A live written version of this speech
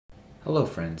Hello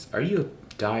friends, are you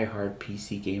a die-hard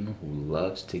PC gamer who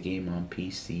loves to game on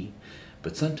PC,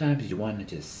 but sometimes you want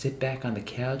to just sit back on the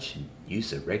couch and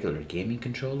use a regular gaming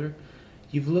controller?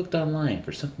 You've looked online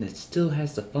for something that still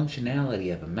has the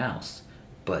functionality of a mouse,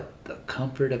 but the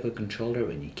comfort of a controller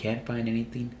when you can't find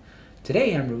anything?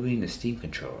 Today I'm reviewing the Steam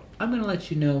controller. I'm going to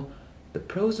let you know the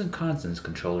pros and cons of this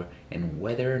controller and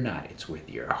whether or not it's worth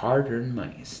your hard-earned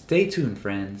money. Stay tuned,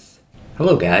 friends.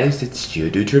 Hello guys, it's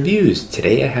Geodude Reviews.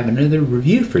 Today I have another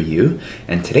review for you,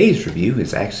 and today's review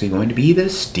is actually going to be the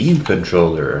Steam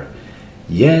controller.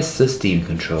 Yes, the Steam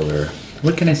controller.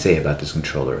 What can I say about this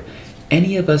controller?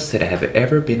 Any of us that have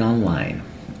ever been online,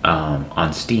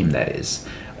 on Steam that is,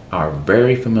 are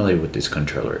very familiar with this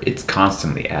controller. It's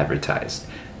constantly advertised.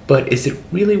 But is it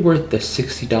really worth the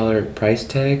 $60 price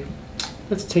tag?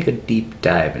 Let's take a deep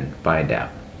dive and find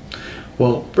out.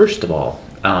 Well, first of all,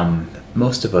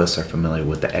 most of us are familiar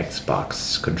with the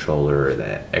Xbox controller,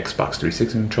 the Xbox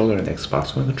 360 controller, and the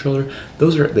Xbox One controller.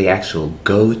 Those are the actual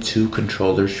go-to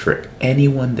controllers for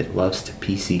anyone that loves to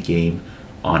PC game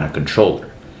on a controller.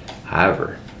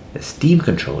 However, the Steam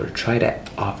controller tried to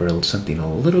offer something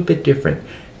a little bit different.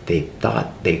 They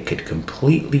thought they could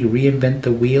completely reinvent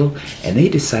the wheel, and they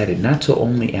decided not to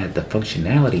only add the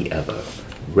functionality of a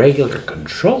regular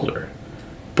controller,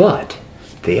 but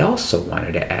they also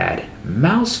wanted to add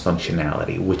mouse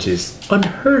functionality, which is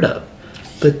unheard of.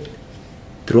 But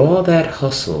through all that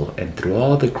hustle and through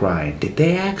all the grind, did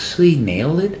they actually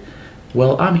nail it?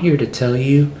 Well, I'm here to tell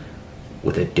you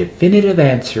with a definitive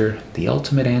answer. The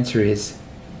ultimate answer is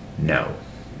no,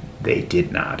 they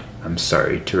did not. I'm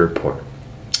sorry to report.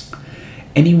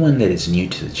 Anyone that is new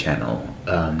to the channel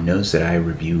knows that I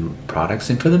review products,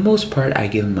 and for the most part I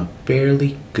give them a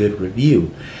fairly good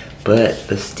review. But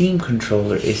the Steam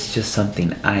controller is just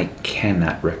something I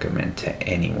cannot recommend to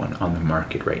anyone on the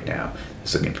market right now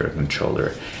who's looking for a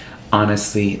controller.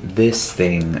 Honestly, this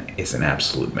thing is an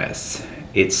absolute mess.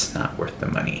 It's not worth the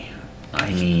money.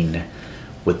 I mean,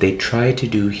 what they tried to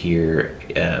do here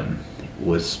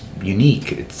was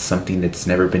unique. It's something that's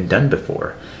never been done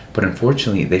before. But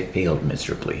unfortunately, they failed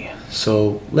miserably.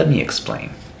 So let me explain.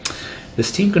 The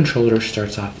Steam controller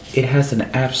starts off, it has an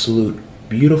absolute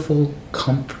beautiful,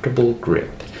 comfortable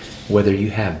grip. Whether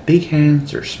you have big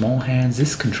hands or small hands,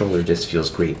 this controller just feels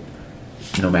great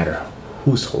no matter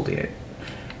who's holding it.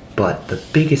 But the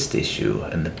biggest issue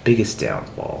and the biggest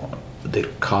downfall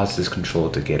that caused this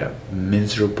controller to get a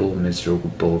miserable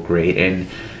grade, and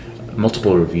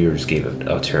multiple reviewers gave it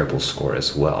a terrible score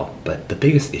as well, but the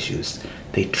biggest issue is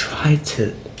they tried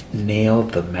to nail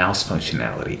the mouse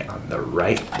functionality on the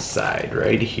right side,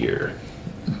 right here.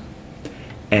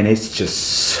 And it's just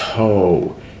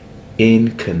so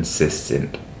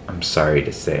inconsistent. I'm sorry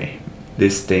to say.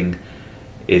 This thing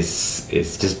is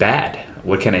just bad.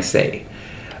 What can I say?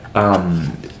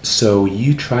 So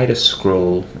you try to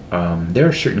scroll. There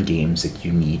are certain games that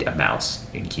you need a mouse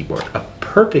and keyboard. A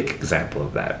perfect example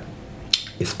of that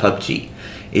is PUBG.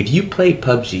 If you play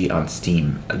PUBG on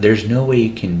Steam, there's no way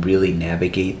you can really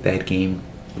navigate that game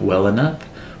well enough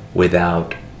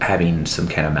without having some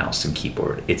kind of mouse and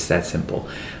keyboard. It's that simple.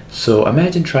 So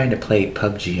imagine trying to play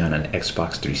PUBG on an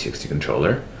Xbox 360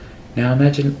 controller. Now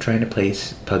imagine trying to play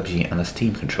PUBG on a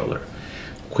Steam controller.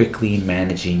 Quickly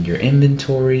managing your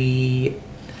inventory,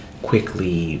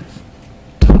 quickly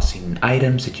tossing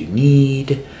items that you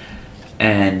need,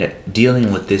 and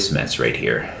dealing with this mess right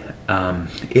here.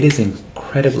 It is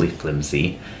incredibly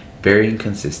flimsy, very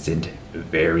inconsistent,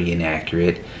 very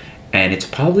inaccurate, and it's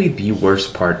probably the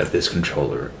worst part of this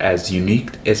controller. As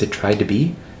unique as it tried to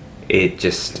be, it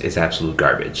just is absolute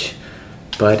garbage.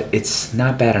 But it's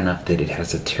not bad enough that it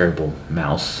has a terrible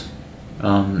mouse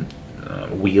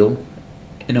wheel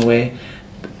in a way.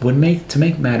 To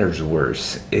make matters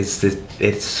worse is that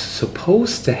it's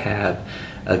supposed to have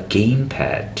a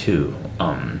gamepad too,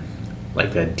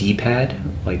 like a D-pad,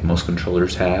 like most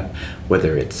controllers have,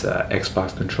 whether it's a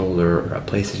Xbox controller or a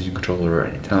PlayStation controller or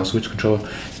a Nintendo Switch controller.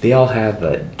 They all have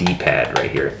a D-pad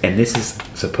right here, and this is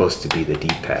supposed to be the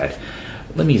D-pad.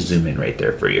 Let me zoom in right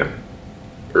there for you.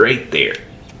 Right there.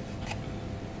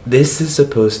 This is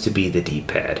supposed to be the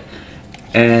D-pad,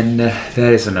 and that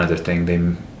is another thing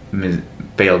they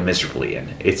failed miserably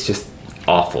in. It's just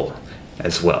awful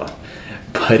as well.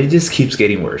 But it just keeps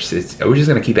getting worse. We're just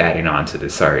going to keep adding on to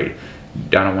this. Sorry. I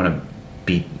don't want to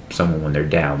beat someone when they're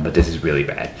down, but this is really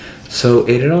bad. So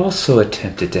it had also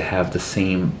attempted to have the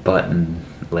same button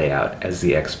layout as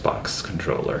the Xbox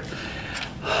controller.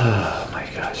 Oh my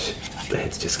gosh. The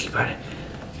heads just keep on it.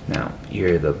 Now,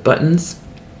 here are the buttons.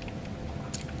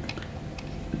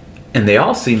 And they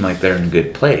all seem like they're in a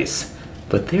good place,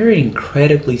 but they're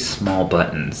incredibly small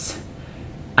buttons.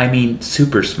 I mean,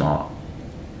 super small.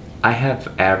 I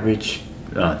have average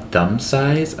thumb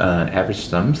size, average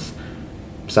thumbs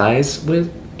size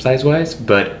wise,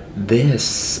 but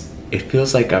this, it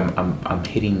feels like I'm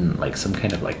hitting like some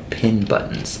kind of like pin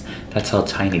buttons. That's how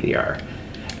tiny they are.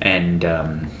 And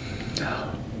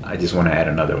I just want to add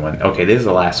another one. Okay, this is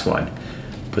the last one,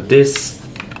 but this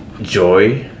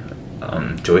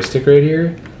joystick right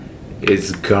here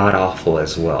is god awful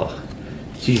as well.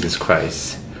 Jesus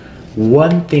Christ.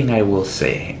 One thing I will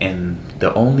say, and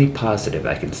the only positive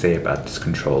I can say about this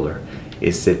controller,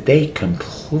 is that they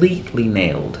completely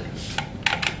nailed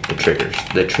the triggers.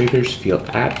 The triggers feel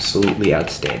absolutely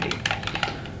outstanding.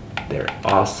 They're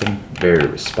awesome, very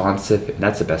responsive, and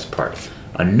that's the best part.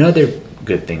 Another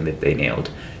good thing that they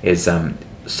nailed is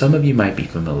some of you might be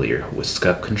familiar with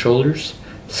SCUF controllers.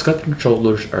 SCUF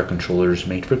controllers are controllers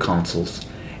made for consoles,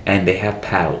 and they have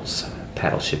paddle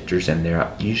shifters, and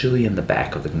they're usually in the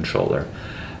back of the controller.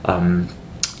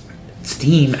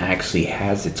 Steam actually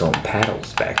has its own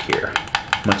paddles back here,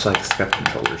 much like SCUF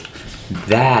controllers.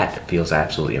 That feels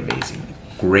absolutely amazing.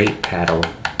 Great paddle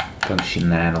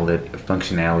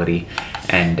functionality,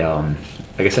 and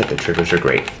like I said, the triggers are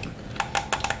great.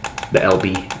 The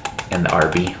LB and the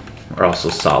RB are also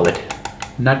solid.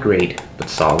 Not great, but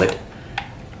solid.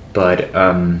 But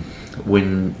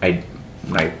when I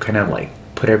kind of like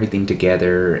put everything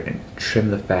together and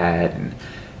trim the fat and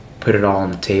put it all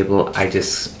on the table, I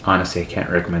just honestly I can't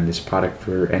recommend this product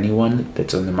for anyone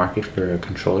that's on the market for a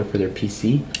controller for their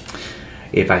PC.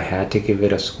 If I had to give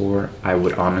it a score, I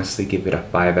would honestly give it a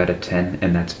 5 out of 10,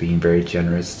 and that's being very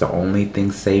generous. The only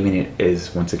thing saving it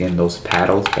is, once again, those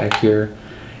paddles back here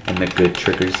and the good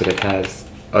triggers that it has.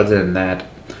 Other than that,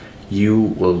 you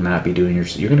will not be doing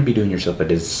you're going to be doing yourself a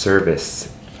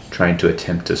disservice trying to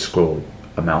attempt to scroll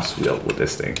a mouse wheel with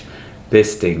this thing.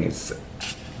 This thing is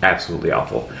absolutely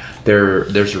awful.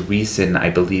 There's a reason, I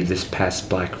believe this past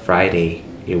Black Friday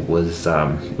it was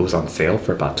on sale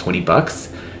for about 20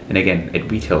 bucks. And again, it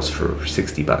retails for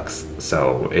 60 bucks.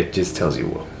 So it just tells you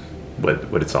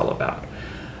what it's all about.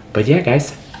 But yeah,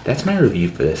 guys, that's my review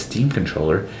for the Steam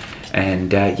controller.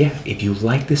 And yeah, if you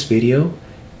like this video,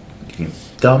 you can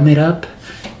thumb it up,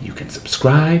 you can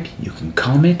subscribe, you can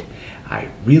comment.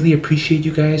 I really appreciate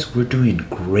you guys. We're doing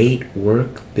great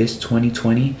work this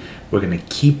 2020. We're gonna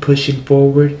keep pushing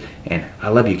forward, and I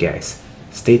love you guys.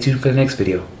 Stay tuned for the next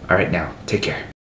video. All right, now, take care.